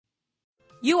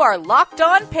You are Locked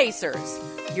On Pacers,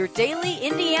 your daily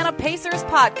Indiana Pacers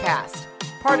podcast,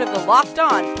 part of the Locked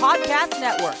On Podcast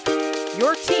Network,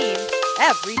 your team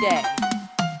every day.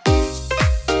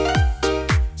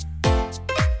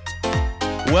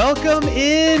 Welcome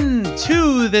in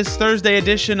to this Thursday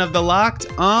edition of the Locked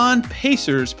On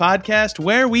Pacers podcast,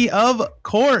 where we, of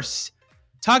course,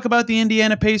 talk about the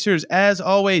Indiana Pacers as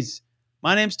always.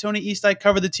 My name's Tony East. I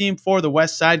cover the team for the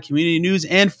West Side Community News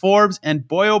and Forbes, and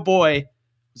boy, oh boy,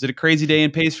 was it a crazy day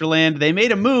in Pacerland. They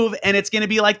made a move, and it's going to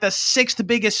be like the sixth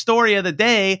biggest story of the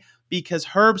day because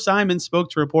Herb Simon spoke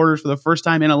to reporters for the first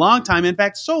time in a long time. In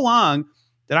fact, so long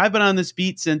that I've been on this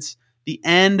beat since the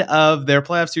end of their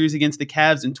playoff series against the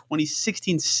Cavs in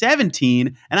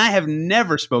 2016-17, and I have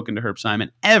never spoken to Herb Simon,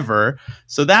 ever.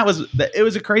 So it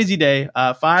was a crazy day.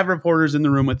 5 reporters in the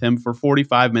room with him for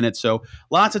 45 minutes, so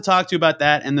lots to talk to about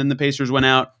that, and then the Pacers went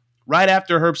out right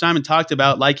after Herb Simon talked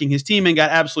about liking his team and got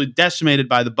absolutely decimated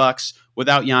by the Bucks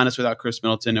without Giannis, without Chris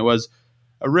Middleton. It was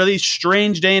a really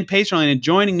strange day in Pacerland, and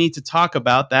joining me to talk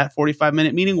about that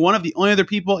 45-minute meeting, one of the only other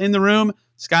people in the room,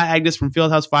 Scott Agnes from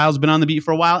Fieldhouse Files, been on the beat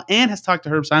for a while and has talked to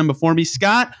Herb Simon before me.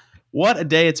 Scott, what a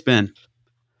day it's been.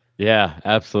 Yeah,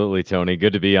 absolutely, Tony.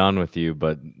 Good to be on with you,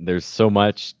 but there's so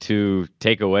much to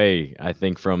take away, I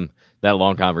think, from that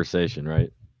long conversation, right?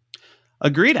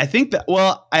 Agreed. I think that,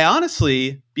 I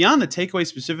honestly, beyond the takeaway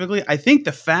specifically, I think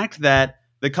the fact that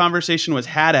the conversation was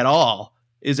had at all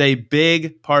is a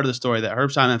big part of the story that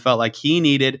Herb Simon felt like he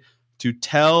needed to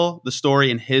tell the story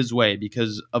in his way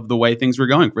because of the way things were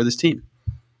going for this team.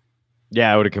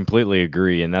 Yeah, I would completely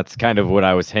agree. And that's kind of what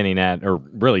I was hinting at, or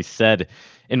really said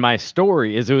in my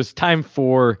story, is it was time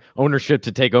for ownership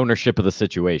to take ownership of the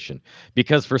situation.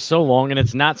 Because for so long, and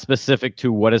it's not specific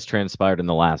to what has transpired in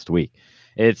the last week,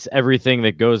 it's everything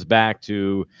that goes back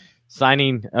to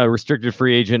signing a restricted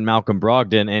free agent Malcolm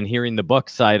Brogdon and hearing the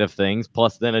Bucks side of things,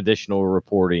 plus then additional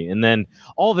reporting, and then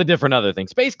all the different other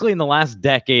things, basically in the last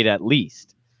decade at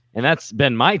least. And that's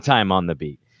been my time on the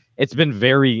beat. It's been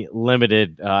very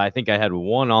limited. I think I had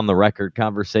one on the record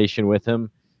conversation with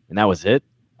him, and that was it.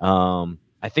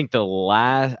 I think the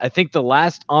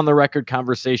last on the record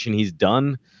conversation he's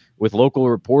done with local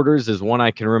reporters is one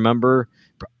I can remember.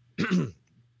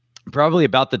 Probably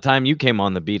about the time you came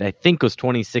on the beat, I think it was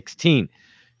 2016.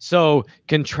 So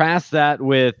contrast that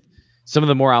with some of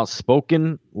the more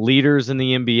outspoken leaders in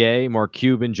the NBA, Mark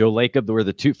Cuban, Joe Lacob, were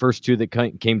the first two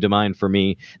that came to mind for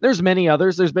me. There's many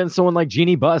others. There's been someone like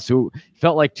Jeannie Buss, who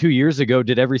felt like 2 years ago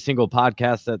did every single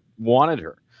podcast that wanted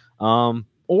her.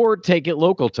 Or take it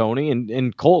local, Tony,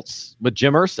 and Colts with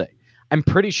Jim Irsay. I'm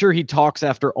pretty sure he talks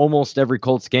after almost every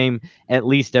Colts game, at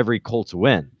least every Colts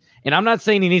win. And I'm not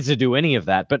saying he needs to do any of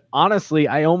that, but honestly,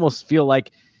 I almost feel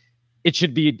like it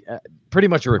should be pretty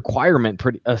much a requirement,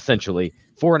 essentially,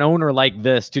 for an owner like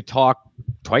this to talk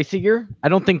twice a year. I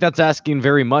don't think that's asking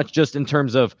very much, just in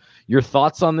terms of your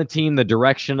thoughts on the team, the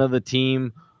direction of the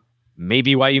team,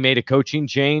 maybe why you made a coaching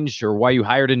change or why you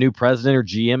hired a new president or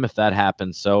GM if that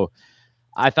happens. So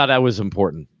I thought that was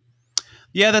important.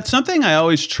 Yeah, that's something I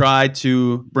always try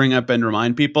to bring up and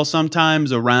remind people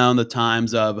sometimes around the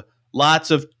times of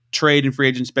lots of trade and free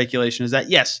agent speculation, is that,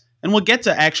 yes, and we'll get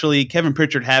to actually Kevin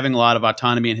Pritchard having a lot of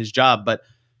autonomy in his job, but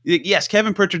yes,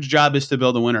 Kevin Pritchard's job is to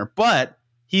build a winner, but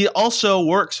he also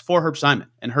works for Herb Simon,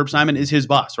 and Herb Simon is his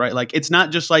boss, right? Like, it's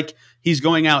not just like he's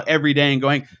going out every day and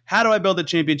going, how do I build a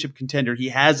championship contender? He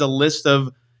has a list of,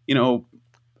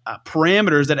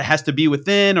 parameters that it has to be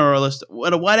within, or a list,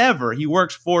 whatever. He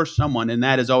works for someone, and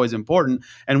that is always important.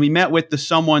 And we met with the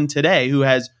someone today who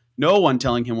has no one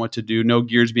telling him what to do, no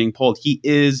gears being pulled. He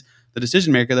is the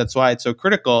decision maker. That's why it's so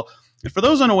critical. And for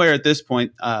those unaware at this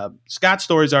point, Scott's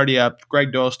story's already up.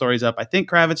 Greg Doyle's story's up. I think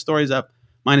Kravitz's story's up.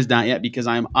 Mine is not yet because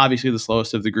I'm obviously the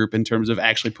slowest of the group in terms of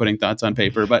actually putting thoughts on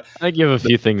paper. But I think you have a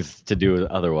few things to do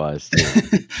otherwise,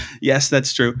 too. Yes,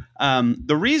 that's true.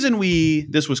 The reason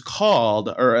this was called,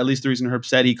 or at least the reason Herb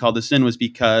said he called this in, was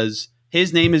because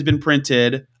his name has been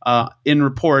printed in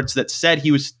reports that said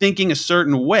he was thinking a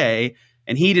certain way,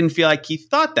 and he didn't feel like he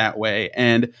thought that way.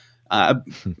 And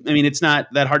it's not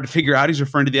that hard to figure out. He's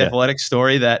referring to the Athletic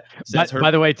story that says Herb.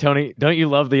 By the way, Tony, don't you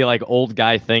love the old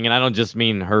guy thing? And I don't just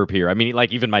mean Herb here. I mean,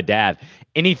 even my dad.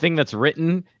 Anything that's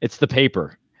written, it's the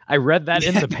paper. I read that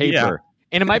in the paper. Yeah.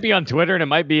 And it might be on Twitter and it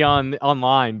might be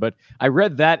online, but I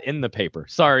read that in the paper.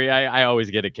 Sorry, I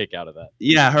always get a kick out of that.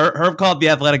 Yeah, Herb called the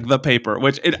Athletic the paper,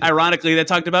 which ironically they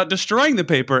talked about destroying the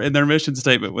paper in their mission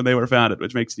statement when they were founded,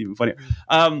 which makes it even funnier.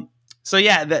 So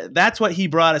yeah, that's what he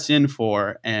brought us in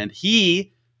for, and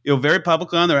he, very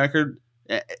publicly on the record,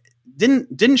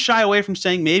 didn't shy away from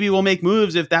saying maybe we'll make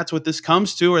moves if that's what this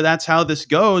comes to or that's how this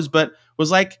goes, but was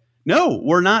like, no,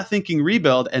 we're not thinking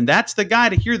rebuild. And that's the guy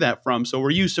to hear that from. So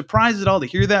were you surprised at all to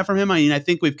hear that from him? I mean, I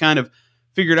think we've kind of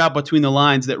figured out between the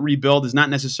lines that rebuild is not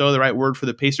necessarily the right word for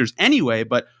the Pacers anyway,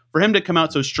 but for him to come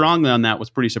out so strongly on that was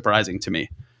pretty surprising to me.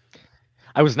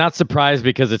 I was not surprised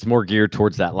because it's more geared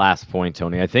towards that last point,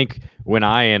 Tony. I think when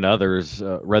I and others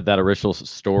read that original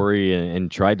story and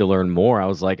tried to learn more, I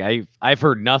was like, I've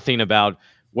heard nothing about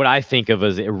what I think of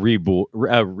as a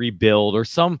rebuild or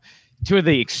some to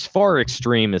the far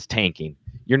extreme is tanking.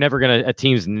 You're never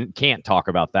teams can't talk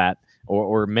about that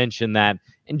or mention that.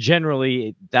 And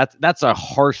generally, that's a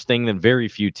harsh thing that very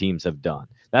few teams have done.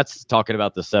 That's talking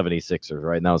about the 76ers,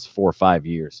 right? And that was 4 or 5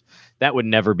 years. That would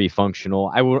never be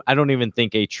functional. I don't even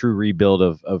think a true rebuild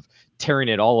of tearing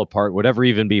it all apart would ever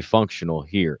even be functional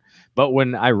here. But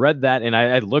when I read that and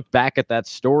I looked back at that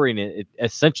story, and it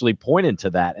essentially pointed to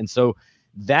that. And so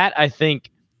that, I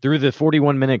think, through the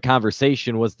 41-minute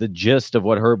conversation was the gist of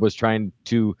what Herb was trying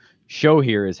to show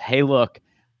here is, hey, look,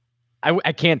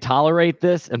 I can't tolerate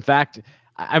this. In fact,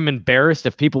 I'm embarrassed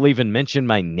if people even mention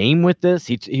my name with this.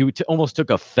 He almost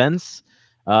took offense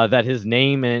that his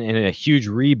name and a huge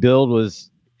rebuild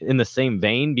was in the same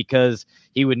vein, because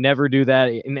he would never do that.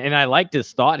 And I liked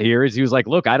his thought here is he was like,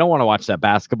 look, I don't want to watch that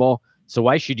basketball, so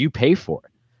why should you pay for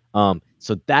it?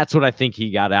 So that's what I think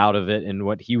he got out of it and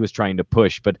what he was trying to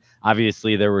push. But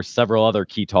obviously there were several other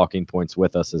key talking points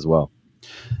with us as well.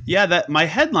 Yeah, that my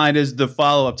headline is the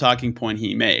follow-up talking point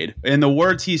he made. And the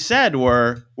words he said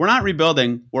were, we're not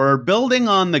rebuilding, we're building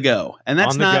on the go. And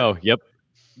that's not go. Yep.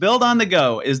 Build on the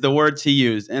go is the words he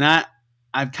used. And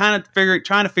I'm kind of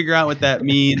trying to figure out what that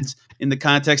means in the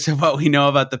context of what we know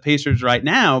about the Pacers right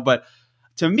now. But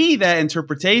to me, that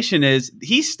interpretation is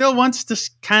he still wants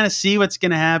to kind of see what's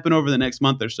going to happen over the next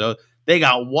month or so. They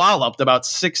got walloped about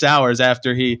 6 hours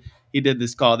after he did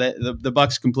this call. The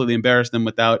Bucks completely embarrassed them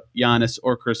without Giannis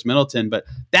or Chris Middleton. But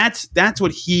that's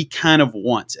what he kind of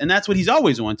wants. And that's what he's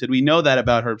always wanted. We know that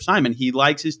about Herb Simon. He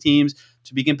likes his teams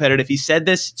to be competitive. He said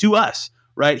this to us,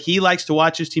 right? He likes to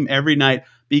watch his team every night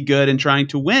be good and trying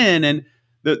to win. And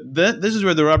this is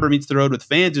where the rubber meets the road with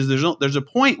fans. Is there's a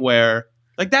point where,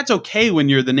 like, that's okay when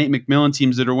you're the Nate McMillan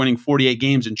teams that are winning 48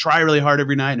 games and try really hard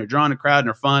every night and are drawing a crowd and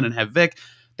are fun and have Vic.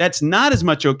 That's not as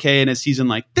much okay in a season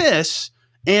like this.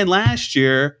 And last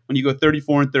year, when you go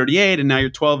 34-38 and now you're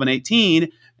 12-18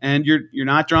 and you're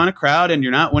not drawing a crowd and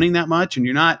you're not winning that much and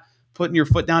you're not putting your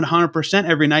foot down 100%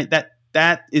 every night,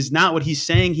 that is not what he's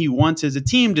saying he wants as a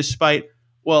team, despite,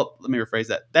 well, let me rephrase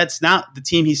that. That's not the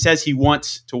team he says he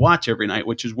wants to watch every night,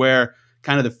 which is where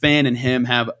kind of the fan and him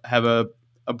have a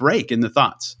break in the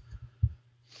thoughts.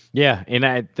 Yeah,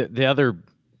 and the other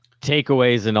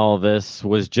takeaways in all of this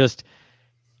was just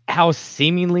how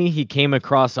seemingly he came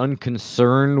across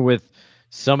unconcerned with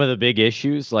some of the big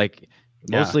issues, like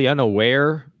mostly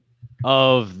unaware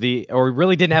of or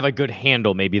really didn't have a good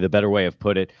handle, maybe the better way of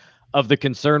put it, of the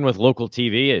concern with local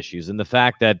TV issues and the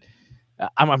fact that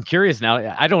I'm curious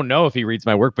now. I don't know if he reads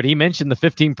my work, but he mentioned the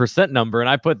 15% number, and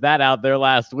I put that out there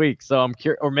last week. So I'm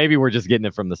curious, or maybe we're just getting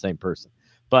it from the same person.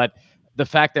 But the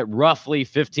fact that roughly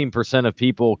 15% of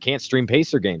people can't stream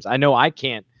Pacer games. I know I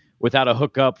can't without a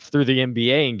hookup through the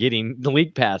NBA and getting the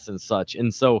league pass and such.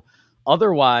 And so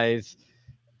otherwise,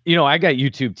 I got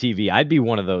YouTube TV. I'd be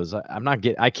one of those.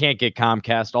 I can't get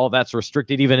Comcast. All that's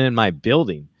restricted even in my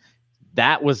building.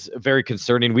 That was very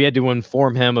concerning. We had to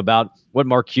inform him about what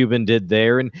Mark Cuban did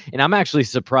there. And I'm actually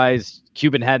surprised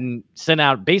Cuban hadn't sent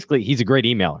out, basically, he's a great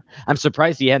emailer. I'm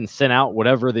surprised he hadn't sent out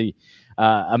whatever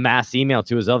a mass email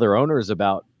to his other owners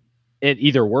about it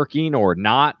either working or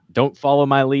not. Don't follow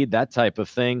my lead, that type of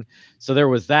thing. So there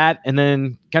was that. And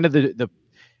then kind of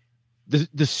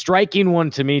the striking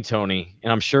one to me, Tony,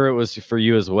 and I'm sure it was for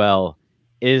you as well,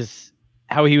 is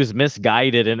how he was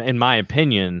misguided, in my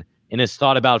opinion, in his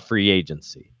thought about free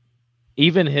agency.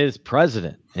 Even his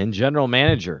president and general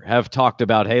manager have talked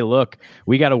about, hey, look,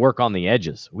 we got to work on the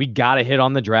edges. We got to hit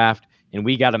on the draft, and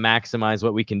we got to maximize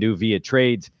what we can do via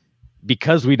trades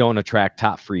because we don't attract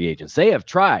top free agents. They have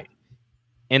tried,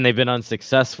 and they've been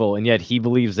unsuccessful, and yet he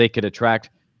believes they could attract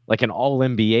like an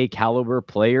all-NBA caliber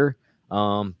player.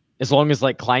 As long as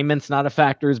like climate's not a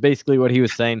factor is basically what he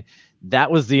was saying.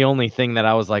 That was the only thing that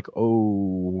I was like,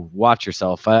 oh, watch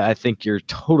yourself. I think you're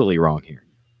totally wrong here.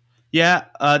 Yeah,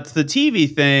 to the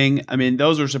TV thing, I mean,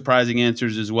 those were surprising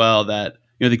answers as well. That,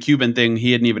 the Cuban thing,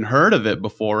 he hadn't even heard of it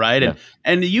before, right? Yeah.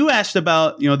 And you asked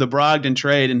about, the Brogdon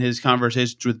trade and his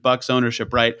conversations with Bucks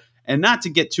ownership, right? And not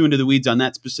to get too into the weeds on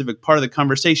that specific part of the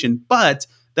conversation, but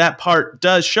that part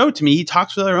does show to me he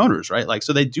talks with other owners, right? Like,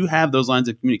 so they do have those lines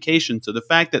of communication. So the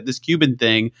fact that this Cuban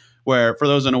thing, where for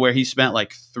those unaware, he spent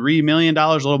like $3 million,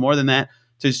 a little more than that,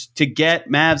 to get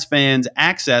Mavs fans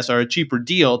access or a cheaper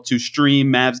deal to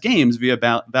stream Mavs games via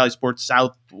Valley Sports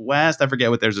Southwest. I forget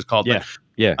what theirs is called. Yeah, but,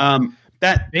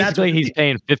 yeah. Basically, he's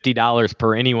paying $50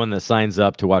 per anyone that signs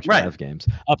up to watch Mavs games,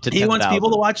 up to 10,000. He wants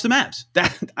people to watch the Mavs.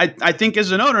 That I think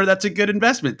as an owner, that's a good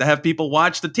investment to have people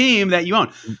watch the team that you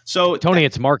own. So Tony,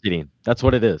 it's marketing. That's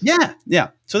what it is. Yeah.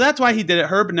 So that's why he did it.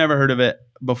 Herb had never heard of it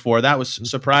before. That was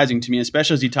surprising to me,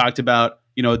 especially as he talked about,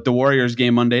 the Warriors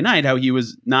game Monday night, how he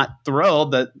was not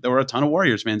thrilled that there were a ton of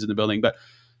Warriors fans in the building. But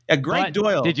Greg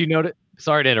Doyle. Did you notice?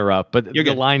 Sorry to interrupt, but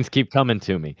the lines keep coming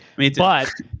to me. Me too.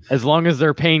 But as long as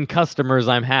they're paying customers,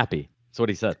 I'm happy. That's what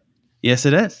he said. Yes,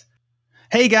 it is.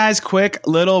 Hey guys, quick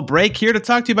little break here to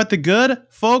talk to you about the good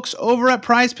folks over at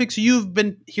Prize Picks you've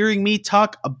been hearing me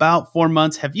talk about for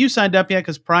months. Have you signed up yet?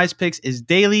 Because Prize Picks is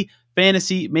daily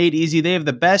fantasy made easy. They have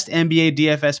the best NBA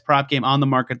DFS prop game on the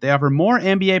market. They offer more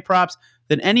NBA props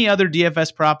than any other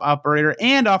DFS prop operator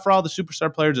and offer all the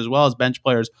superstar players as well as bench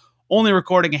players, only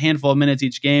recording a handful of minutes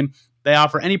each game. They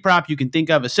offer any prop you can think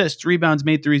of: assists, rebounds,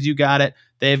 made threes. You got it.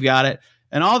 They've got it.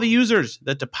 And all the users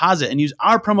that deposit and use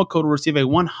our promo code will receive a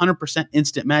 100%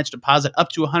 instant match deposit up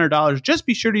to $100. Just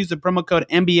be sure to use the promo code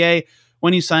NBA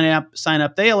when you sign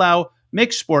up. They allow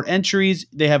mixed sport entries.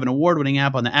 They have an award-winning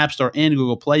app on the App Store and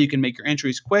Google Play. You can make your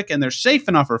entries quick, and they're safe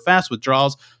and offer fast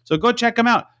withdrawals. So go check them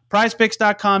out.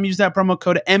 PrizePicks.com. Use that promo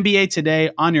code NBA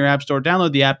today on your App Store.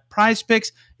 Download the app.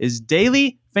 PrizePicks is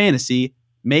daily fantasy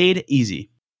made easy.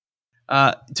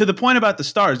 To the point about the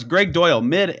stars, Greg Doyle,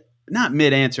 not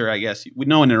mid-answer, I guess.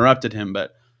 No one interrupted him,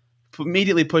 but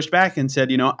immediately pushed back and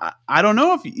said, I don't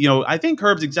know if, I think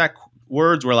Herb's exact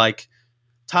words were like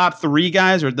top 3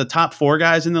 guys or the top 4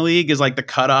 guys in the league is like the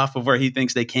cutoff of where he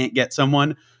thinks they can't get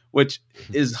someone, which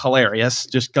is hilarious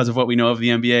just because of what we know of the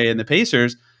NBA and the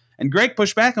Pacers. And Greg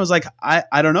pushed back and was like,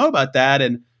 I don't know about that.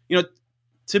 And,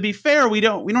 to be fair, we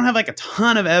don't have like a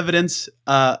ton of evidence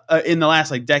in the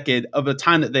last decade of a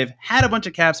time that they've had a bunch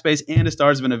of cap space and the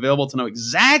stars have been available to know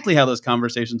exactly how those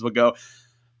conversations would go.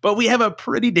 But we have a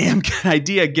pretty damn good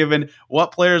idea given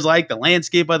what players like, the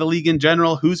landscape of the league in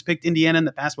general, who's picked Indiana in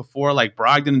the past before, like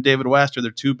Brogdon and David West are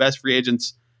their 2 best free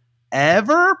agents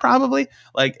ever, probably.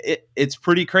 It's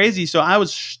pretty crazy. So I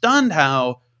was stunned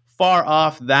how far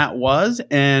off that was.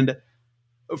 And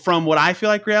from what I feel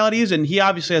like reality is, and he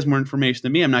obviously has more information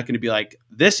than me. I'm not going to be like,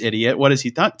 this idiot, what is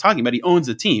he talking about? He owns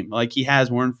the team. Like, he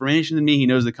has more information than me. He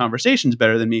knows the conversations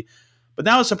better than me. But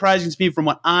that was surprising to me from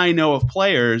what I know of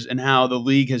players and how the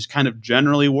league has kind of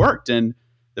generally worked. And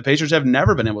the Pacers have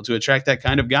never been able to attract that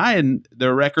kind of guy. And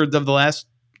their records of the last,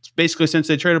 basically since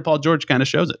they traded Paul George, kind of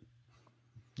shows it.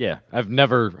 Yeah, I've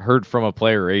never heard from a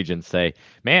player or agent say,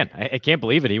 man, I can't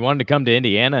believe it. He wanted to come to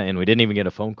Indiana and we didn't even get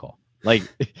a phone call. Like,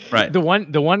 right. the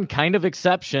one kind of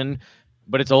exception,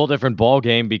 but it's a whole different ball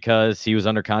game because he was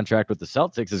under contract with the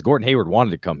Celtics, is Gordon Hayward wanted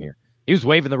to come here. He was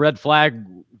waving the red flag.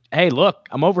 Hey, look,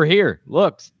 I'm over here.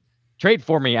 Look, trade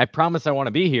for me. I promise I want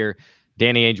to be here.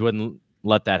 Danny Ainge wouldn't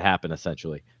let that happen,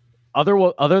 essentially.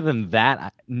 Other than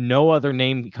that, no other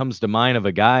name comes to mind of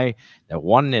a guy that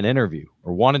wanted an interview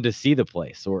or wanted to see the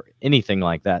place or anything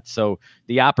like that. So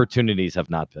the opportunities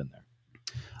have not been there.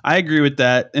 I agree with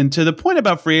that. And to the point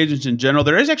about free agents in general,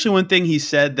 there is actually one thing he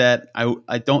said that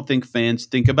I don't think fans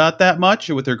think about that much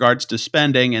with regards to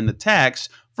spending and the tax.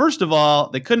 First of all,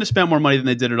 they couldn't have spent more money than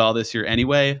they did it all this year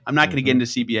anyway. I'm not going to get into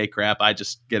CBA crap. I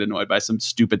just get annoyed by some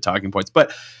stupid talking points.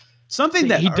 But something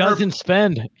that he doesn't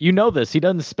spend. You know this. He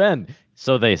doesn't spend.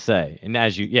 So they say. And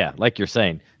like you're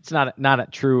saying, it's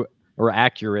not true or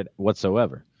accurate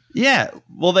whatsoever. Yeah,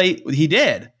 well, he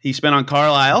did. He spent on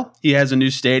Carlisle. He has a new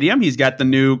stadium. He's got the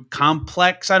new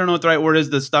complex. I don't know what the right word is.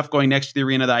 The stuff going next to the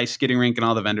arena, the ice skating rink, and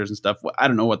all the vendors and stuff. I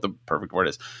don't know what the perfect word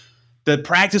is. The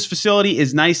practice facility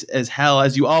is nice as hell,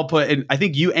 as you all put. And I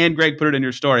think you and Greg put it in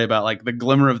your story about like the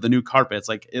glimmer of the new carpets.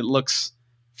 Like, it looks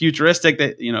futuristic.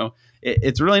 That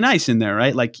it's really nice in there,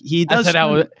 right? Like, he does. I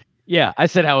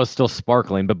said how it was still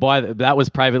sparkling, but boy, that was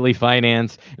privately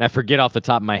financed, and I forget off the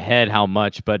top of my head how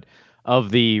much, but.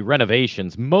 Of the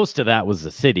renovations, most of that was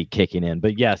the city kicking in.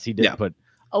 But yes, he did put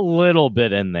a little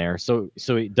bit in there. So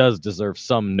it does deserve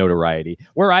some notoriety.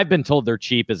 Where I've been told they're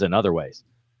cheap is in other ways.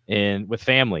 And with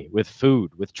family, with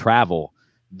food, with travel,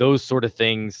 those sort of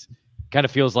things kind of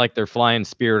feels like they're flying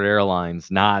Spirit Airlines,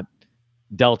 not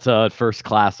Delta first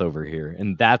class over here.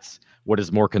 And that's what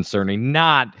is more concerning.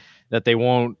 Not that they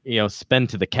won't, spend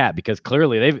to the cap, because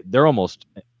clearly they're almost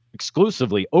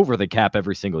exclusively over the cap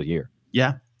every single year.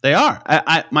 Yeah. They are.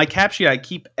 My cap sheet I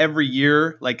keep every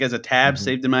year, like as a tab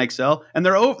saved in my Excel, and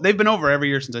they've been over every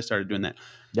year since I started doing that.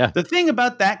 Yeah. The thing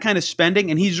about that kind of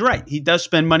spending, and he's right, he does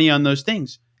spend money on those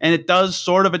things, and it does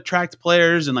sort of attract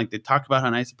players, and like they talk about how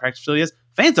nice the practice facility is.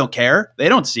 Fans don't care. They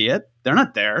don't see it. They're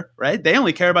not there, right? They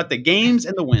only care about the games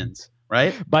and the wins,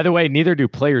 right? By the way, neither do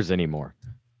players anymore.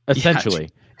 Essentially,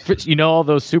 all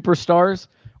those superstars,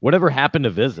 whatever happened to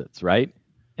visits, right?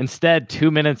 Instead,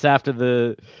 2 minutes after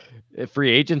the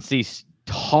free agency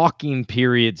talking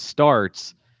period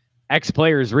starts,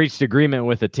 ex-players reached agreement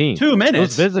with the team. 2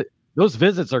 minutes. Those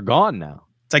visits are gone now.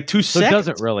 It's like 2 seconds. So it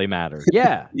doesn't really matter.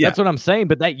 Yeah, that's what I'm saying.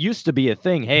 But that used to be a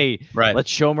thing. Hey, let's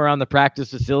show them around the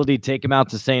practice facility, take them out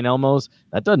to St. Elmo's.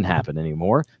 That doesn't happen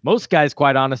anymore. Most guys,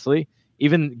 quite honestly,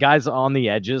 even guys on the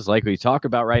edges, like we talk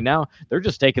about right now, they're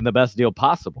just taking the best deal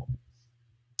possible.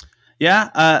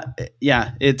 Yeah,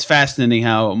 it's fascinating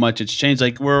how much it's changed.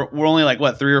 Like we're only like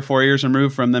 3 or 4 years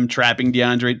removed from them trapping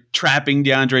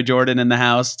DeAndre Jordan in the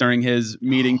house during his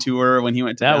meeting tour when he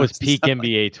went to that was peak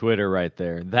NBA Twitter right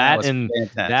there. That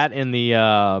in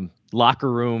the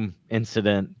locker room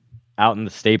incident out in the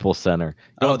Staples Center,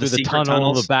 going through the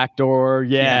tunnel, the back door.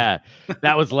 Yeah,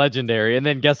 that was legendary. And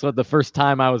then guess what? The first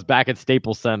time I was back at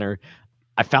Staples Center,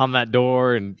 I found that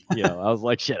door, and I was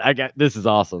like, "Shit, this is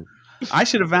awesome." I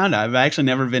should have found it. I've actually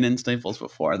never been in Staples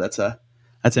before. That's a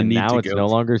neat now to it's go. no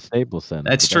longer Staples Center.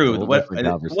 That's true.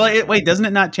 Wait, doesn't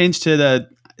it not change to the?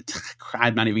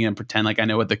 I'm not even gonna pretend like I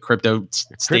know what the crypto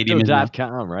stadium is.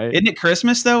 Crypto.com, right? Isn't it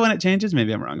Christmas though when it changes?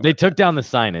 Maybe I'm wrong. They took down the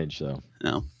signage though.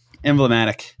 No,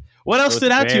 emblematic. What else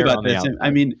stood out to you about this? I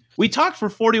mean, we talked for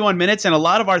 41 minutes, and a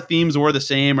lot of our themes were the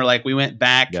same, or like we went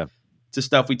back to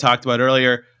stuff we talked about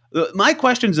earlier. My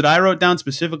questions that I wrote down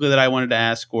specifically that I wanted to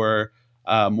ask were.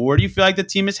 Where do you feel like the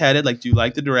team is headed? Like, do you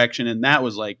like the direction? And that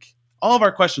was like, all of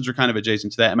our questions are kind of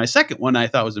adjacent to that. And my second one I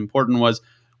thought was important was,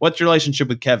 what's your relationship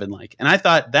with Kevin like? And I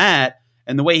thought that,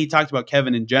 and the way he talked about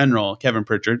Kevin in general, Kevin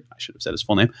Pritchard, I should have said his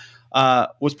full name,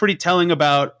 was pretty telling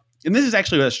about, and this is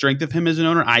actually a strength of him as an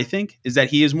owner, I think, is that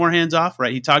he is more hands-off,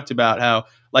 right? He talked about how,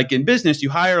 like in business, you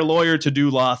hire a lawyer to do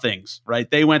law things, right?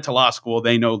 They went to law school.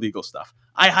 They know legal stuff.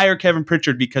 I hire Kevin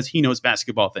Pritchard because he knows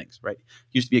basketball things, right?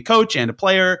 He used to be a coach and a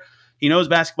player. He knows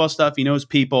basketball stuff. He knows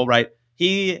people, right?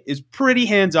 He is pretty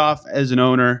hands-off as an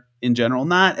owner in general,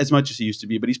 not as much as he used to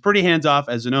be, but he's pretty hands-off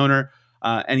as an owner.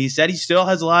 And he said he still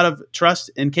has a lot of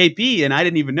trust in KP. And I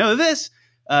didn't even know this.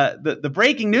 The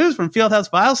breaking news from Fieldhouse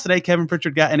Files today, Kevin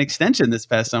Pritchard got an extension this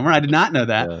past summer. I did not know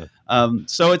that.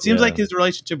 So it seems like his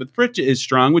relationship with Pritchard is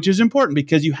strong, which is important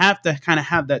because you have to kind of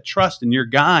have that trust in your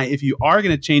guy if you are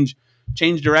going to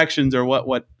change directions or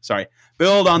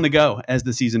build on the go as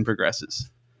the season progresses.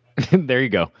 There you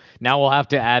go. Now we'll have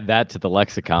to add that to the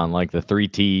lexicon, like the 3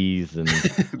 T's and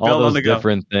all those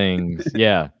different things.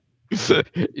 Yeah.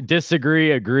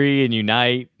 Disagree, agree, and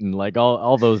unite, and like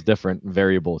all those different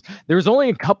variables. There's only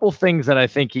a couple things that I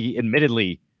think he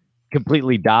admittedly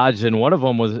completely dodged, and one of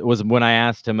them was when I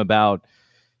asked him about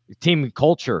team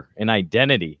culture and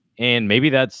identity. And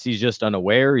maybe he's just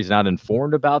unaware, he's not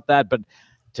informed about that, but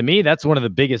to me, that's one of the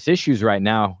biggest issues right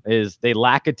now is they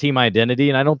lack a team identity,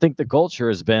 and I don't think the culture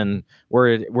has been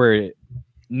where it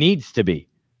needs to be.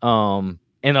 And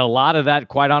a lot of that,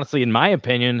 quite honestly, in my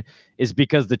opinion, is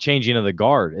because the changing of the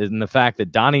guard and the fact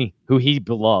that Donnie, who he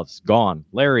loves, gone.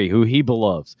 Larry, who he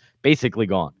loves, basically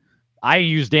gone. I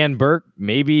use Dan Burke.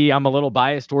 Maybe I'm a little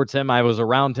biased towards him. I was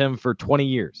around him for 20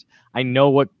 years. I know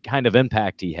what kind of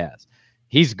impact he has.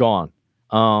 He's gone.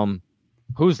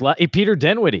 Who's left? Peter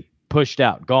Dinwiddie. Pushed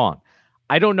out, gone.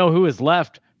 I don't know who is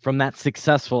left from that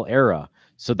successful era.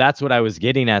 So that's what I was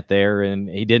getting at there. And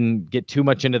he didn't get too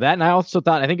much into that. And I also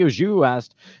thought, I think it was you who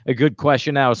asked a good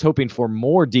question I was hoping for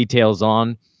more details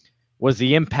on, was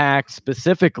the impact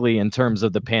specifically in terms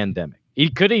of the pandemic. He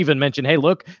could even mention, hey,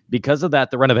 look, because of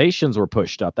that, the renovations were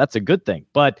pushed up. That's a good thing.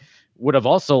 But would have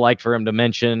also liked for him to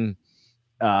mention,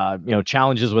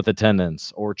 challenges with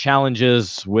attendance or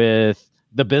challenges with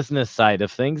the business side of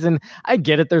things. And I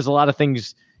get it. There's a lot of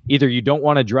things either you don't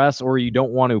want to address or you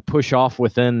don't want to push off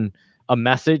within a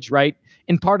message, right?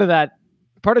 And part of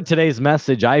today's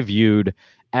message I viewed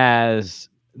as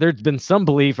there's been some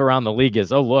belief around the league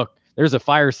is, oh, look, there's a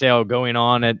fire sale going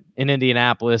on in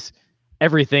Indianapolis.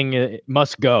 Everything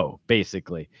must go,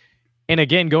 basically. And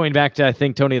again, going back to, I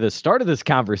think, Tony, the start of this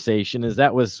conversation is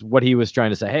that was what he was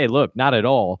trying to say. Hey, look, not at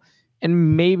all.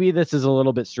 And maybe this is a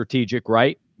little bit strategic,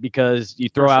 right? Because you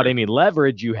throw out any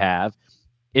leverage you have.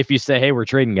 If you say, hey, we're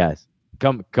trading guys,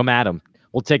 come at them.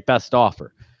 We'll take best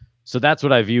offer. So that's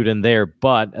what I viewed in there.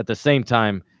 But at the same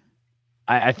time,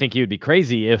 I think he would be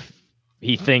crazy if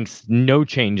he thinks no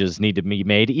changes need to be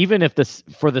made, even if this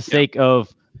for the sake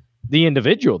of the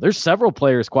individual. There's several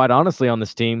players, quite honestly, on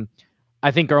this team,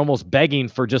 I think are almost begging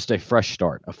for just a fresh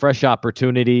start, a fresh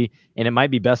opportunity. And it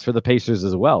might be best for the Pacers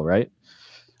as well, right?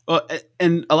 Well,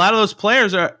 and a lot of those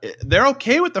players they're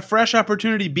okay with the fresh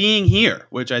opportunity being here,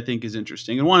 which I think is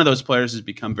interesting. And one of those players has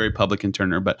become very public in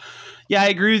Turner. But yeah, I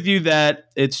agree with you that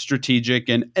it's strategic.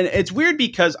 And it's weird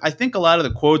because I think a lot of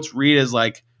the quotes read as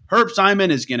like Herb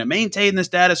Simon is going to maintain the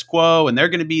status quo and they're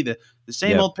going to be the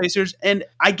same old Pacers. And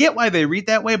I get why they read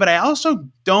that way, but I also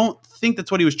don't think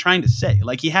that's what he was trying to say.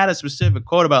 Like he had a specific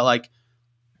quote about like,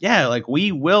 yeah, like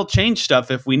we will change stuff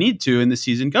if we need to, and the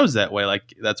season goes that way. Like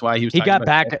that's why he was. He got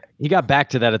back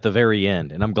to that at the very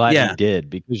end, and I'm glad he did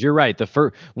because you're right. I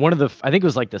think it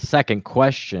was like the second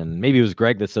question. Maybe it was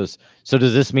Greg that says, "So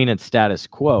does this mean it's status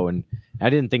quo?" And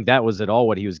I didn't think that was at all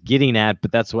what he was getting at,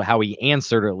 but that's how he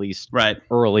answered at least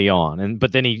early on.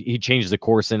 But then he changed the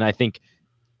course, and I think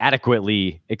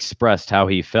adequately expressed how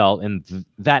he felt, and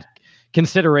that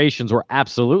considerations were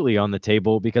absolutely on the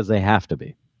table because they have to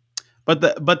be. But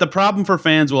the problem for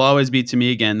fans will always be, to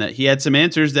me, again, that he had some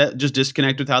answers that just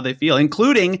disconnect with how they feel,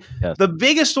 including the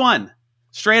biggest one,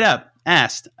 straight up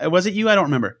asked, was it you? I don't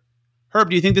remember. Herb,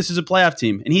 do you think this is a playoff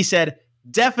team? And he said,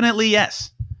 definitely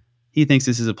yes. He thinks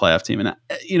this is a playoff team. And,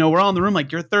 we're all in the room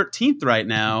like, you're 13th right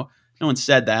now. No one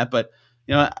said that, but,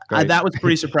 that was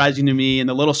pretty surprising to me. And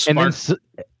the little spark.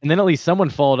 And then at least someone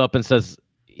followed up and says,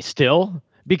 still?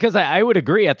 Because I would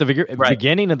agree at the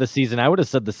beginning of the season, I would have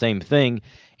said the same thing.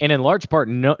 And in large part,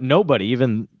 nobody,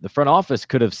 even the front office,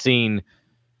 could have seen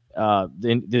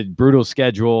the brutal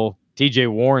schedule.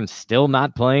 TJ Warren still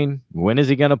not playing. When is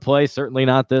he going to play? Certainly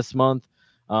not this month.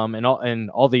 And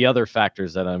all the other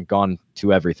factors that have gone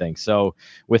to everything. So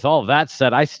with all of that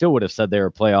said, I still would have said they're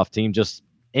a playoff team. Just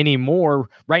anymore,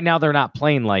 right now they're not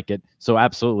playing like it. So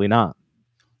absolutely not.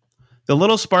 The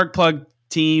little spark plug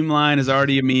team line is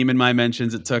already a meme in my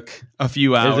mentions. It took a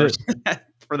few hours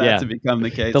for that to become the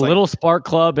case. The little spark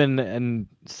club and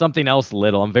something else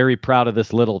little. I'm very proud of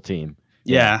this little team.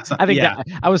 Yeah. I think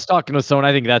I was talking to someone.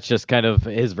 I think that's just kind of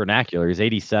his vernacular. He's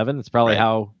 87. It's probably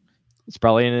it's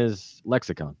probably in his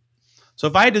lexicon. So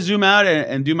if I had to zoom out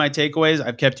and do my takeaways,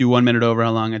 I've kept you 1 minute over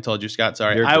how long I told you, Scott.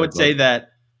 Sorry. I would say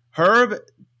that Herb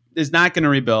is not going to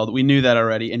rebuild. We knew that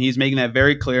already. And he's making that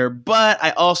very clear. But I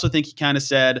also think he kind of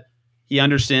said, he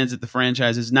understands that the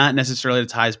franchise is not necessarily at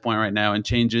its highest point right now and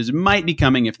changes might be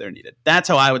coming if they're needed. That's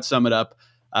how I would sum it up.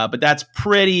 But that's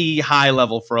pretty high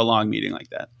level for a long meeting like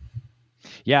that.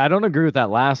 Yeah, I don't agree with that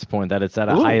last point that it's at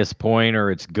a highest point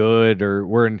or it's good or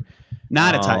we're in.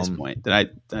 Not its highest point. Did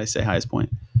I say highest point?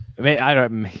 I mean,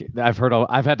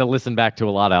 I've had to listen back to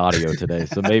a lot of audio today.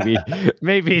 So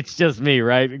maybe it's just me,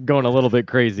 right? Going a little bit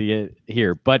crazy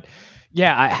here. But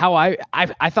yeah,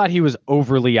 I thought he was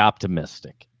overly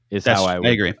optimistic. I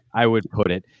agree. I would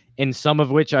put it, in some of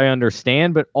which I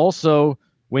understand, but also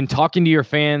when talking to your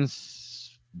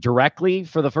fans directly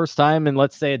for the first time in,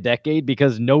 let's say, a decade,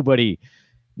 because nobody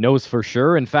knows for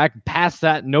sure. In fact, past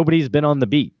that, nobody's been on the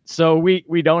beat, so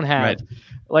we don't have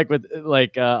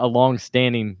a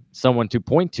long-standing someone to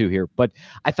point to here. But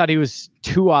I thought he was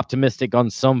too optimistic on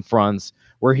some fronts,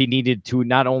 where he needed to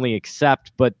not only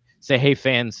accept but say, "Hey,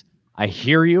 fans, I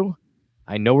hear you.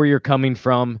 I know where you're coming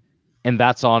from." And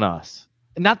that's on us.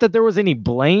 Not that there was any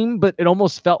blame, but it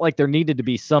almost felt like there needed to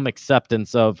be some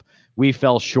acceptance of we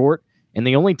fell short. And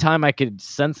the only time I could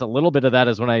sense a little bit of that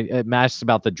is when I asked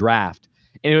about the draft.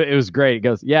 And it was great. He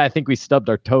goes, yeah, I think we stubbed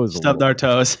our toes.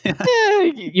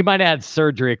 You might have had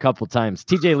surgery a couple times.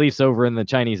 TJ Leaf's over in the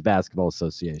Chinese Basketball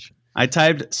Association. I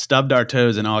typed stubbed our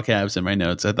toes in all caps in my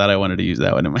notes. I thought I wanted to use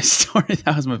that one in my story.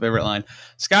 That was my favorite line.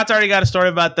 Scott's already got a story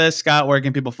about this. Scott, where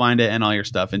can people find it and all your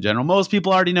stuff in general? Most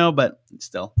people already know, but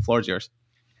still, the floor is yours.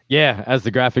 Yeah, as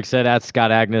the graphic said, at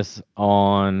Scott Agnes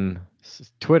on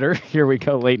Twitter. Here we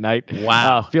go, late night.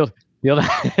 Wow. Fieldhouse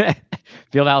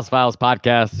Files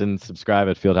podcast, and subscribe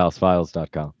at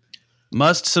fieldhousefiles.com.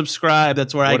 Must subscribe.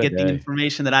 That's where I get the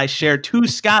information that I share to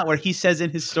Scott, where he says in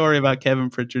his story about Kevin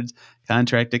Pritchard's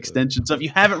contract extension. So if you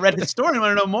haven't read his story and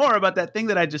want to know more about that thing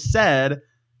that I just said,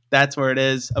 that's where it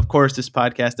is. Of course, this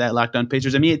podcast at Locked On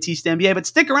Pacers and me at TStanBA. But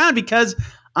stick around because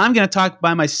I'm going to talk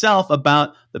by myself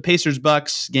about the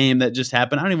Pacers-Bucks game that just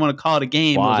happened. I don't even want to call it a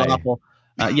game. Why? It was awful.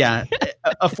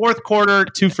 A fourth quarter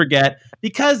to forget,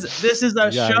 because this is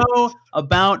a show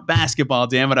about basketball,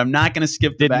 damn it. I'm not going to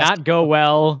skip the basketball. Did not go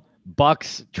well.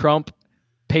 Bucks, Trump,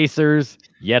 Pacers,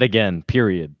 yet again,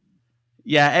 period.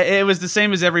 Yeah, it was the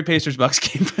same as every Pacers-Bucks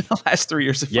game for the last 3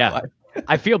 years of my life.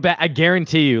 I feel bad. I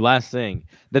guarantee you, last thing,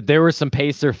 that there were some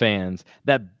Pacer fans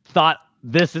that thought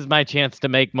this is my chance to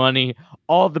make money.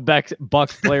 All the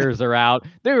Bucks players are out.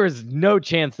 There is no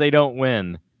chance they don't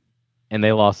win. And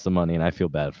they lost some money, and I feel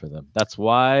bad for them. That's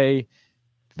why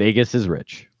Vegas is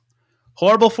rich.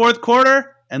 Horrible fourth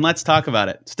quarter, and let's talk about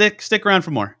it. Stick around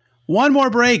for more. One more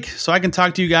break so I can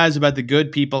talk to you guys about the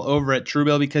good people over at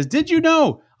Truebill, because did you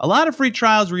know a lot of free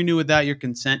trials renew without your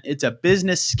consent? It's a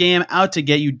business scam out to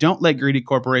get you. Don't let greedy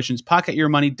corporations pocket your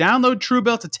money. Download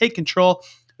Truebill to take control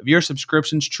of your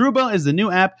subscriptions. Truebill is the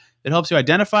new app that helps you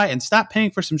identify and stop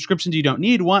paying for subscriptions you don't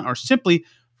need, want, or simply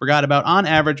forgot about. On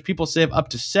average, people save up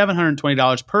to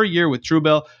 $720 per year with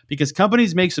Truebill because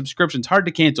companies make subscriptions hard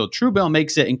to cancel. Truebill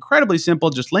makes it incredibly simple.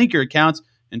 Just link your accounts,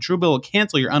 and Truebill will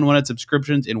cancel your unwanted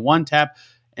subscriptions in one tap.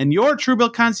 And your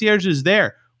Truebill concierge is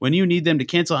there when you need them to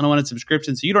cancel unwanted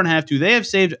subscriptions, so you don't have to. They have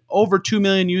saved over 2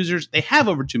 million users. They have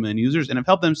over 2 million users and have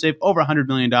helped them save over $100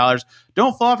 million.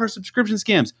 Don't fall for subscription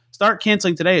scams. Start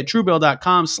canceling today at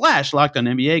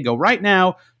Truebill.com/LockedOnNBA. Go right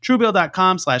now.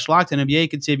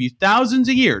 Truebill.com/LockedOnNBA can save you thousands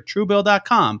a year.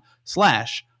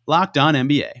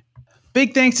 Truebill.com/LockedOnNBA.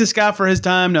 Big thanks to Scott for his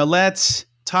time. Now let's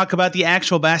talk about the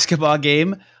actual basketball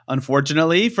game.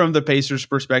 Unfortunately, from the Pacers'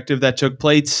 perspective, that took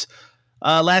place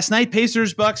last night.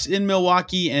 Pacers Bucks in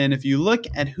Milwaukee, and if you look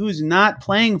at who's not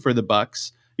playing for the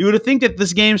Bucks, you would think that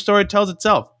this game story tells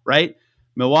itself, right?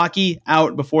 Milwaukee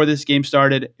out before this game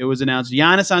started. It was announced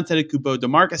Giannis Antetokounmpo,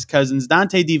 DeMarcus Cousins,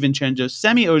 Dante DiVincenzo,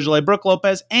 Semi Ojeleye, Brook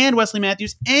Lopez, and Wesley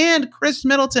Matthews, and Chris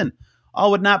Middleton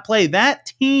all would not play. That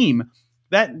team,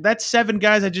 that 7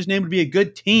 guys I just named, would be a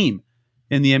good team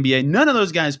in the NBA. None of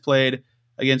those guys played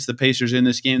against the Pacers in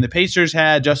this game. The Pacers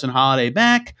had Justin Holiday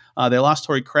back. They lost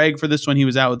Torrey Craig for this one. He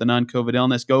was out with a non-COVID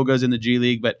illness. Goga's in the G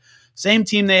League, but same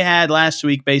team they had last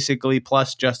week, basically,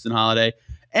 plus Justin Holiday.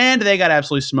 And they got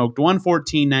absolutely smoked.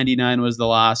 114-99 was the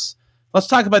loss. Let's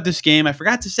talk about this game. I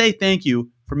forgot to say thank you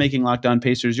for making Locked On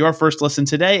Pacers your first listen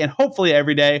today and hopefully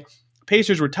every day.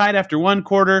 Pacers were tied after one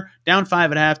quarter, down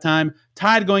 5 at halftime,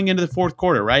 tied going into the fourth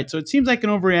quarter, right? So it seems like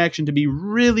an overreaction to be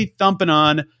really thumping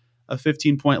on a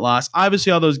 15-point loss.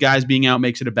 Obviously, all those guys being out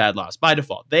makes it a bad loss by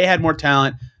default. They had more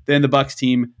talent than the Bucks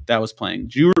team that was playing.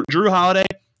 Drew Holiday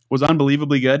was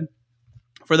unbelievably good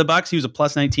for the Bucks. He was a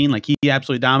plus 19. Like, he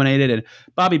absolutely dominated. And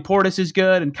Bobby Portis is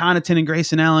good, and Connaughton and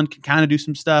Grayson Allen can kind of do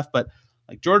some stuff. But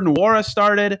like, Jordan Nwora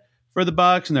started for the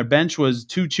Bucks, and their bench was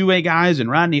 2 two-way guys,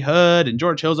 and Rodney Hood and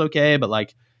George Hill's okay. But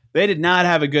like, they did not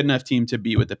have a good enough team to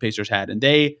beat what the Pacers had, and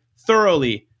they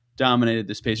thoroughly dominated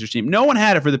this Pacers team. No one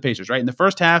had it for the Pacers, right? In the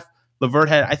first half, LeVert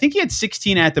had, I think he had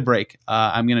 16 at the break.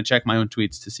 I'm going to check my own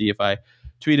tweets to see if I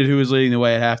tweeted who was leading the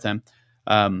way at halftime.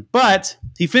 But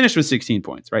he finished with 16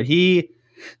 points, right?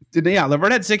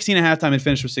 LeVert had 16 at halftime and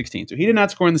finished with 16. So he did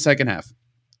not score in the second half.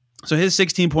 So his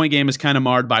 16-point game is kind of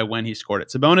marred by when he scored it.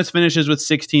 Sabonis finishes with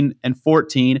 16 and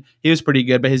 14. He was pretty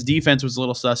good, but his defense was a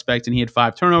little suspect, and he had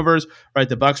 5 turnovers. Right,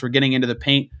 the Bucks were getting into the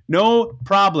paint. No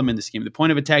problem in this game. The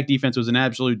point of attack defense was an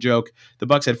absolute joke. The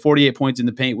Bucks had 48 points in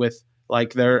the paint with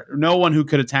no one who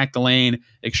could attack the lane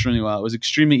extremely well. It was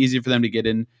extremely easy for them to get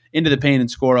into the paint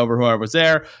and score over whoever was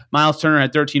there. Miles Turner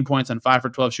had 13 points on 5 for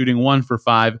 12 shooting, 1 for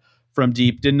 5 from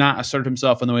deep. Did not assert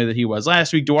himself in the way that he was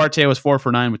last week. Duarte was 4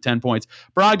 for 9 with 10 points.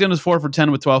 Brogdon was 4 for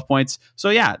 10 with 12 points. So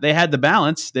yeah, they had the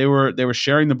balance. They were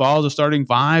sharing the ball as a starting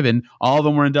 5, and all of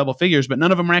them were in double figures, but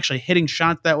none of them were actually hitting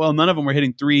shots that well. None of them were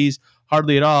hitting threes,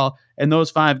 hardly at all. And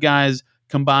those 5 guys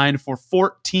combined for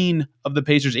 14 of the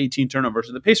Pacers' 18 turnovers.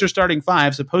 So the Pacers starting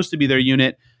 5, supposed to be their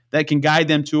unit that can guide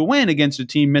them to a win against a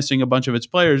team missing a bunch of its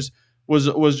players,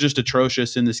 was just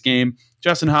atrocious in this game.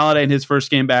 Justin Holiday in his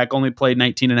first game back only played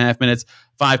 19 and a half minutes,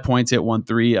 5 points, hit 1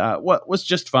 3. What was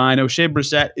just fine. O'Shea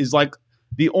Brissett is like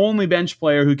the only bench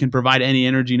player who can provide any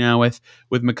energy now with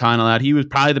McConnell out. He was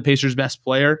probably the Pacers' best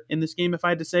player in this game, if I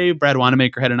had to say. Brad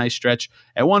Wanamaker had a nice stretch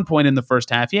at one point in the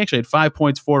first half. He actually had 5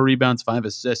 points, 4 rebounds, 5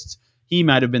 assists. He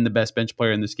might have been the best bench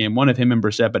player in this game, one of him and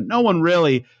Brissett, but no one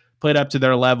really played up to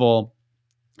their level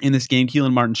in this game.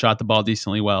 Keelan Martin shot the ball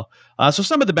decently well. So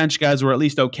some of the bench guys were at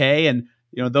least okay, and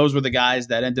those were the guys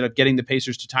that ended up getting the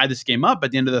Pacers to tie this game up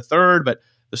at the end of the third, but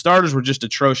the starters were just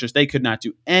atrocious. They could not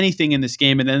do anything in this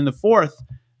game. And then in the fourth,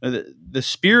 the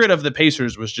spirit of the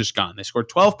Pacers was just gone. They scored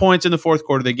 12 points in the fourth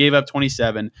quarter. They gave up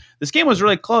 27. This game was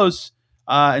really close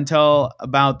until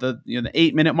about the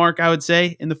 8-minute mark, I would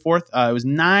say, in the fourth. It was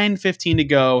 9:15 to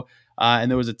go, and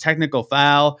there was a technical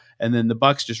foul, and then the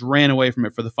Bucks just ran away from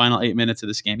it for the final 8 minutes of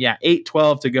this game. Yeah,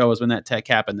 8:12 to go was when that tech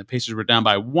happened. The Pacers were down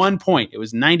by 1 point. It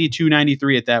was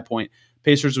 92-93 at that point.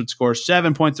 Pacers would score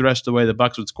 7 points the rest of the way. The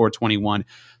Bucks would score 21.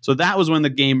 So that was when the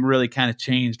game really kind of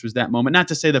changed, was that moment. Not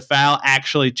to say the foul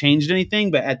actually changed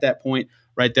anything, but at that point,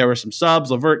 right, there were some subs.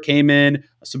 LeVert came in,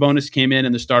 Sabonis came in,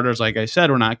 and the starters, like I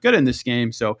said, were not good in this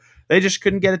game. So they just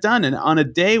couldn't get it done. And on a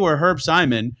day where Herb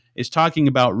Simon is talking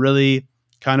about really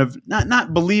kind of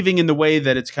not believing in the way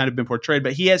that it's kind of been portrayed,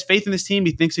 but he has faith in this team.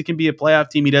 He thinks it can be a playoff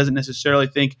team. He doesn't necessarily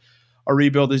think a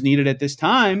rebuild is needed at this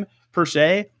time, per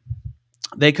se.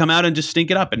 they come out and just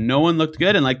stink it up, and no one looked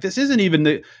good. And like,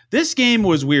 this game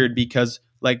was weird because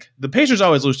like the Pacers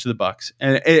always lose to the Bucks,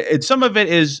 and some of it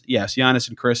is, yes, Giannis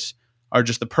and Chris are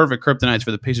just the perfect kryptonites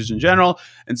for the Pacers in general,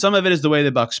 and some of it is the way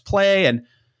the Bucks play. And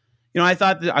I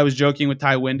thought that I was joking with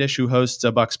Ty Windish, who hosts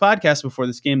a Bucks podcast before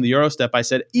this game, the Eurostep. I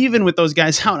said, even with those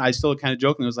guys out, I still kind of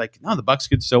jokingly was like, no, the Bucks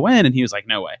could still win. And he was like,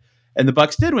 no way. And the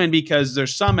Bucks did win because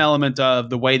there's some element of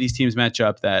the way these teams match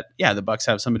up that, yeah, the Bucks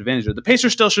have some advantage. The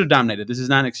Pacers still should have dominated. This is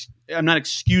not, I'm not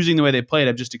excusing the way they played.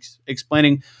 I'm just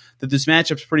explaining that this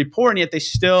matchup's pretty poor, and yet they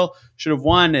still should have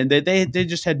won. And they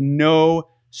just had no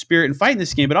spirit and fight in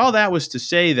this game. But all that was to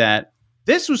say that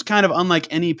this was kind of unlike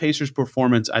any Pacers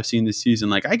performance I've seen this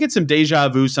season. Like, I get some deja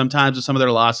vu sometimes with some of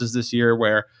their losses this year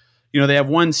where, they have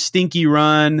one stinky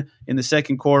run in the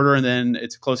second quarter and then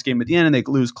it's a close game at the end and they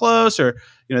lose close, or,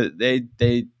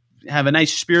 they have a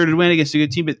nice spirited win against a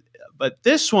good team. But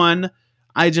this one,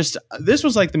 this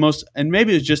was like the most, and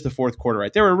maybe it was just the fourth quarter,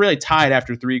 right? They were really tied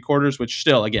after three quarters, which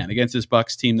still, again, against this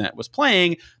Bucks team that was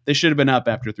playing, they should have been up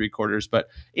after three quarters. But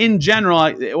in general,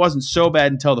 it wasn't so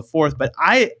bad until the fourth. But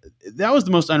that was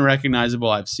the most unrecognizable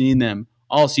I've seen them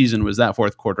all season, was that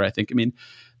fourth quarter, I think. I mean,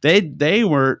 they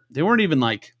weren't even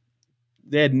like,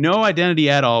 they had no identity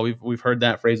at all. We've heard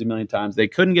that phrase a million times. They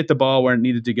couldn't get the ball where it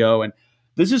needed to go. And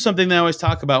this is something they always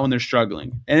talk about when they're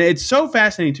struggling. And it's so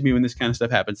fascinating to me when this kind of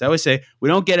stuff happens. They always say, we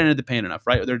don't get into the paint enough,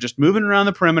 right? They're just moving around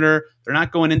the perimeter. They're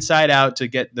not going inside out to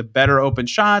get the better open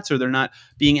shots, or they're not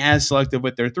being as selective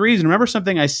with their threes. And remember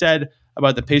something I said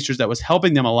about the Pacers that was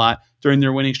helping them a lot during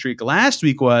their winning streak last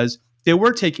week was they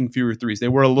were taking fewer threes. They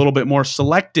were a little bit more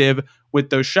selective with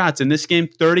those shots. In this game,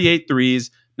 38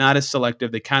 threes, not as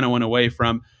selective. They kind of went away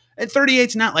from, and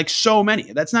 38's not like so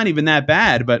many. That's not even that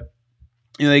bad, but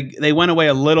they went away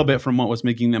a little bit from what was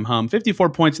making them hum. 54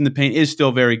 points in the paint is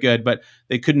still very good, but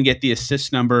they couldn't get the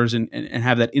assist numbers and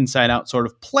have that inside-out sort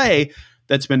of play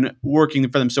that's been working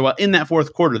for them so well. In that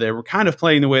fourth quarter, they were kind of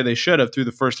playing the way they should have through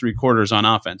the first three quarters on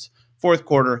offense. Fourth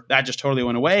quarter, that just totally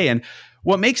went away. And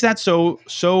what makes that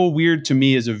so weird to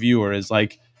me as a viewer is,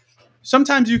 like,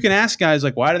 sometimes you can ask guys,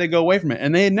 like, why do they go away from it?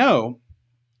 And they know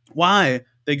why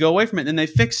they go away from it, and then they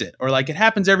fix it. Or, like, it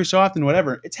happens every so often,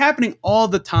 whatever. It's happening all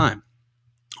the time.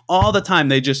 All the time.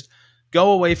 They just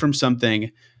go away from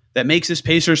something that makes this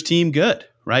Pacers team good,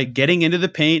 right? Getting into the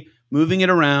paint, moving it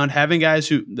around, having guys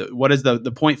who, what is the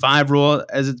 0.5 rule,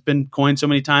 as it's been coined so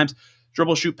many times,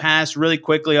 dribble, shoot, pass really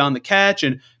quickly on the catch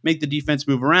and make the defense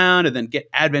move around and then get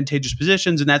advantageous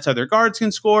positions. And that's how their guards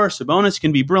can score. Sabonis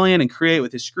can be brilliant and create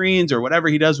with his screens or whatever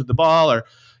he does with the ball. Or,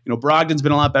 Brogdon's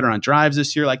been a lot better on drives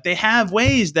this year. Like, they have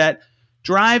ways that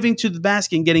driving to the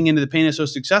basket and getting into the paint is so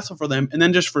successful for them. And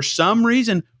then just for some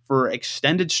reason, for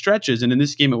extended stretches, and in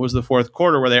this game it was the fourth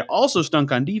quarter where they also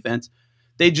stunk on defense,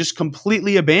 they just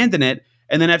completely abandon it.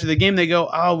 And then after the game they go,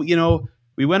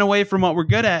 we went away from what we're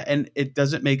good at. And it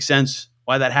doesn't make sense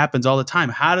why that happens all the time.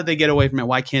 How did they get away from it?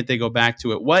 Why can't they go back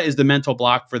to it? What is the mental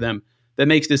block for them that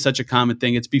makes this such a common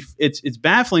thing? It's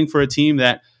baffling for a team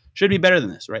that should be better than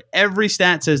this, right? Every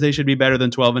stat says they should be better than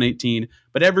 12-18,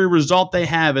 but every result they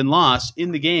have and loss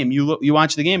in the game, you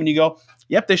watch the game and you go,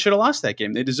 yep, they should have lost that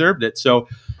game. They deserved it. So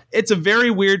it's a very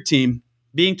weird team.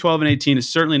 Being 12-18 is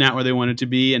certainly not where they wanted to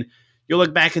be. And you'll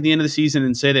look back at the end of the season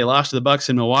and say they lost to the Bucks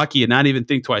in Milwaukee and not even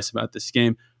think twice about this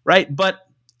game, right? But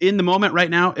in the moment right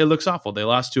now, it looks awful. They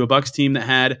lost to a Bucks team that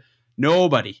had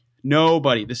nobody.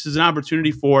 This is an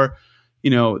opportunity for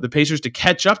the Pacers to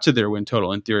catch up to their win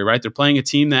total in theory, right? They're playing a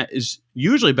team that is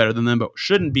usually better than them, but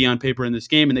shouldn't be on paper in this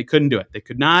game, and they couldn't do it. They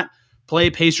could not play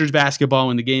Pacers basketball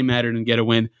when the game mattered and get a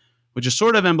win, which is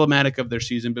sort of emblematic of their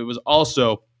season, but it was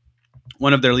also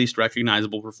one of their least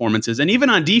recognizable performances. And even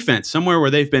on defense, somewhere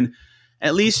where they've been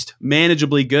at least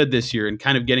manageably good this year and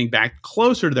kind of getting back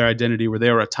closer to their identity where they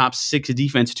were a top 6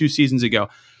 defense 2 seasons ago.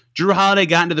 Jrue Holiday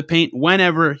got into the paint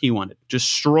whenever he wanted, just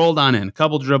strolled on in. A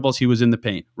couple dribbles, he was in the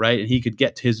paint, right? And he could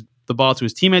get the ball to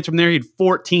his teammates from there. He had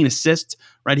 14 assists,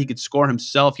 right? He could score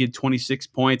himself. He had 26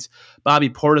 points. Bobby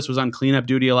Portis was on cleanup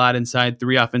duty a lot inside,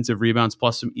 3 offensive rebounds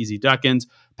plus some easy duck-ins.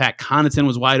 Pat Connaughton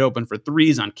was wide open for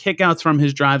threes on kickouts from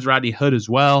his drives. Rodney Hood as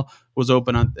well was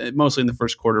open on mostly in the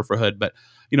first quarter for Hood. But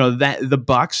that the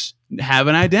Bucks have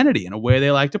an identity and a way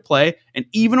they like to play, and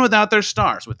even without their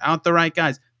stars, without the right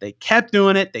guys, they kept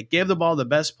doing it. They gave the ball to the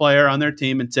best player on their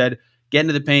team and said, get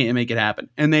into the paint and make it happen.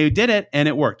 And they did it, and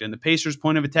it worked. And the Pacers'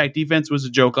 point of attack defense was a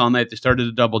joke all night. They started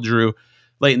to double Jrue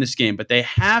late in this game. But they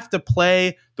have to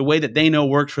play the way that they know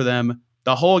works for them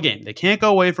the whole game. They can't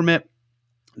go away from it.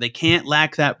 They can't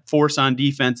lack that force on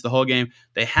defense the whole game.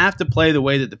 They have to play the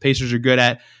way that the Pacers are good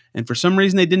at. And for some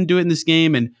reason, they didn't do it in this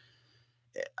game. And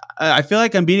I feel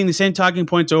like I'm beating the same talking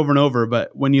points over and over,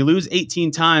 but when you lose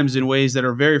 18 times in ways that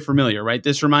are very familiar, right?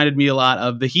 This reminded me a lot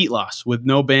of the Heat loss with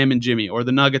no Bam and Jimmy, or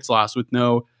the Nuggets loss with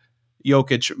no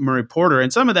Jokic, Murray, Porter.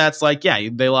 And some of that's like, yeah,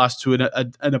 they lost to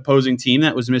an opposing team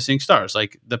that was missing stars.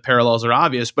 Like, the parallels are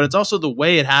obvious, but it's also the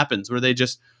way it happens, where they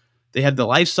have the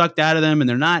life sucked out of them, and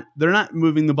they're not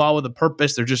moving the ball with a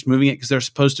purpose. They're just moving it because they're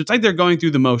supposed to. It's like they're going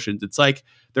through the motions. It's like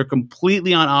they're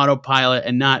completely on autopilot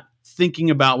and not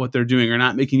thinking about what they're doing, or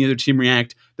not making the other team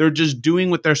react. They're just doing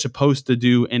what they're supposed to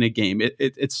do in a game.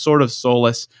 It's sort of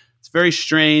soulless. It's very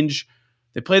strange.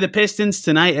 They play the Pistons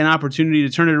tonight, an opportunity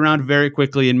to turn it around very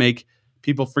quickly and make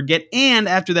people forget. And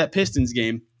after that Pistons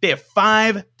game, they have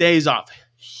 5 days off.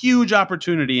 Huge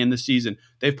opportunity in the season.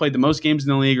 They've played the most games in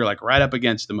the league, or like right up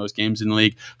against the most games in the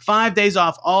league. 5 days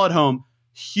off, all at home.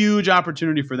 Huge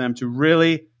opportunity for them to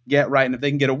really get right. And if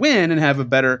they can get a win and have a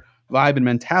better vibe and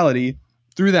mentality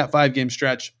through that 5-game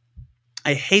stretch.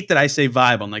 I hate that I say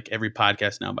vibe on like every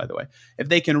podcast now, by the way. If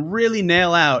they can really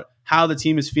nail out how the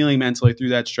team is feeling mentally through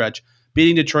that stretch,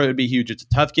 beating Detroit would be huge. It's a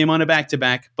tough game on a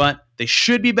back-to-back, but they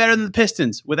should be better than the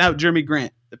Pistons without Jeremy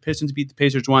Grant. The Pistons beat the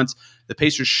Pacers once. The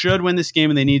Pacers should win this game,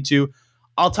 and they need to.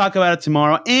 I'll talk about it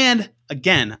tomorrow. And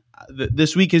again,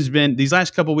 this week has been, these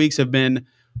last couple weeks have been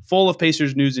full of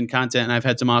Pacers news and content, and I've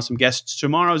had some awesome guests.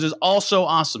 Tomorrow's is also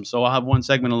awesome. So I'll have one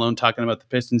segment alone talking about the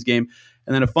Pistons game,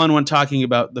 and then a fun one talking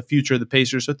about the future of the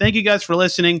Pacers. So thank you guys for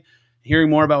listening, hearing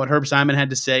more about what Herb Simon had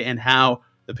to say and how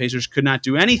the Pacers could not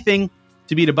do anything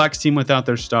to beat a Bucks team without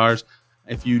their stars.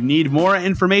 If you need more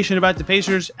information about the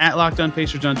Pacers, at Locked On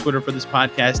Pacers on Twitter for this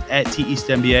podcast, at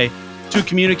TEastNBA to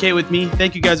communicate with me.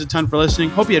 Thank you guys a ton for listening.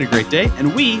 Hope you had a great day,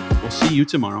 and we will see you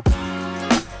tomorrow.